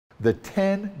the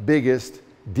 10 biggest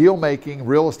deal-making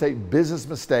real estate business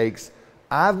mistakes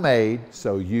I've made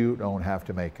so you don't have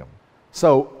to make them.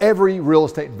 So every real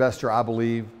estate investor, I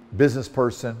believe, business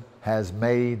person has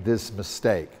made this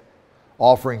mistake,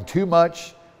 offering too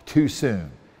much too soon.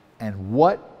 And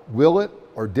what will it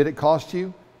or did it cost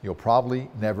you? You'll probably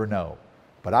never know.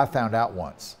 But I found out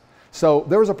once. So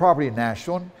there was a property in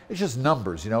Nashville. It's just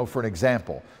numbers, for an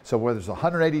example. So whether it's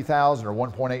 180,000 or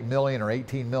 1.8 million or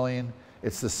 18 million,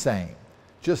 it's the same.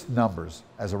 Just numbers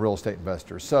as a real estate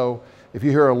investor. So if you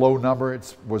hear a low number,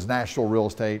 it was Nashville real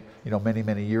estate, many,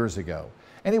 many years ago.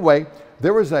 Anyway,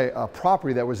 there was a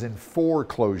property that was in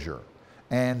foreclosure,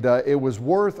 and it was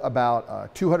worth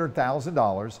about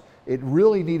 $200,000. It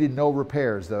really needed no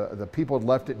repairs. The people had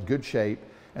left it in good shape,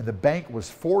 and the bank was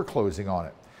foreclosing on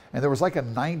it. And there was like a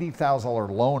 $90,000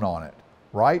 loan on it,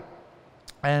 right?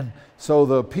 And so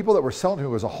the people that were selling to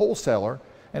him was a wholesaler,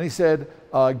 and he said,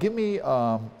 give me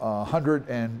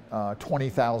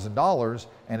 $120,000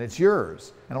 and it's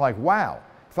yours. And I'm like, wow,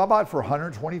 if I bought it for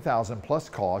 $120,000 plus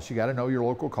costs, you got to know your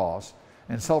local costs,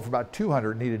 and sell it for about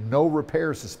 $200,000, needed no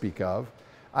repairs to speak of,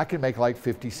 I could make like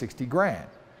 50, 60 grand,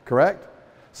 correct?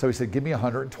 So he said, give me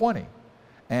 120.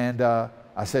 And I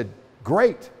said,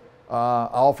 great, I'll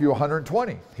offer you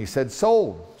 120. He said,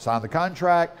 sold. Signed the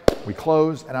contract, we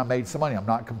closed, and I made some money. I'm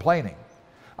not complaining.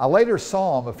 I later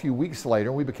saw him a few weeks later,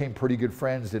 and we became pretty good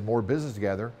friends, did more business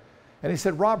together. And he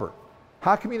said, Robert,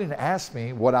 how come you didn't ask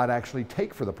me what I'd actually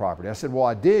take for the property? I said, well,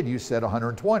 I did. You said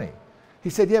 120.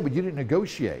 He said, yeah, but you didn't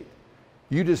negotiate.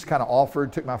 You just kind of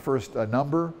offered, took my first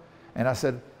number, and I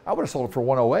said, I would have sold it for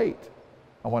 108.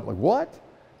 I went like, what?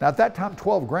 Now at that time,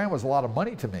 12 grand was a lot of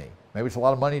money to me. Maybe it's a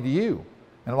lot of money to you.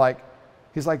 And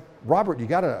he's like, Robert, you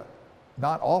got to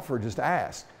not offer, just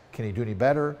ask. Can you do any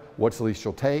better? What's the least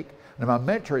you'll take? And my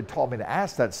mentor had taught me to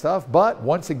ask that stuff, but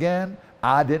once again,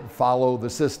 I didn't follow the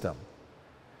system.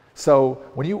 So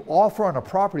when you offer on a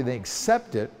property, they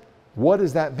accept it, what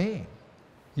does that mean?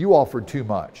 You offered too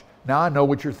much. Now I know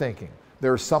what you're thinking.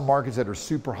 There are some markets that are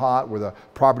super hot where the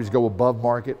properties go above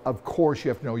market. Of course, you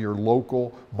have to know your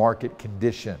local market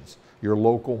conditions, your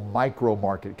local micro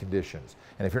market conditions.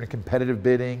 And if you're in a competitive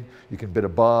bidding, you can bid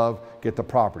above, get the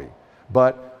property.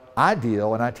 But I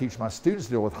deal, and I teach my students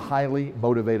to deal with highly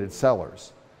motivated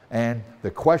sellers. And the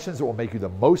questions that will make you the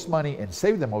most money and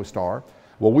save the most are,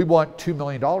 well, we want $2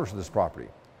 million for this property.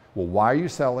 Well, why are you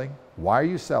selling? Why are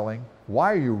you selling?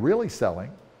 Why are you really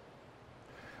selling?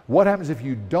 What happens if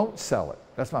you don't sell it?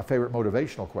 That's my favorite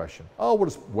motivational question. Oh, we'll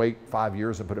just wait 5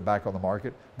 years and put it back on the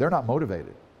market. They're not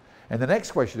motivated. And the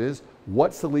next question is,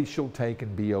 what's the least you'll take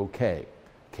and be okay?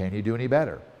 Can you do any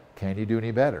better? Can you do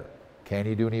any better? Can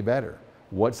you do any better?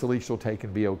 What's the least you'll take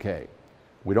and be okay?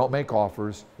 We don't make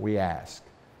offers, we ask.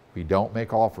 We don't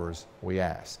make offers, we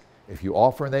ask. If you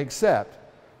offer and they accept,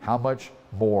 how much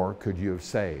more could you have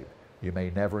saved? You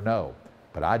may never know,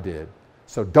 but I did.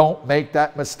 So don't make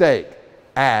that mistake.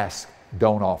 Ask,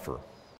 don't offer.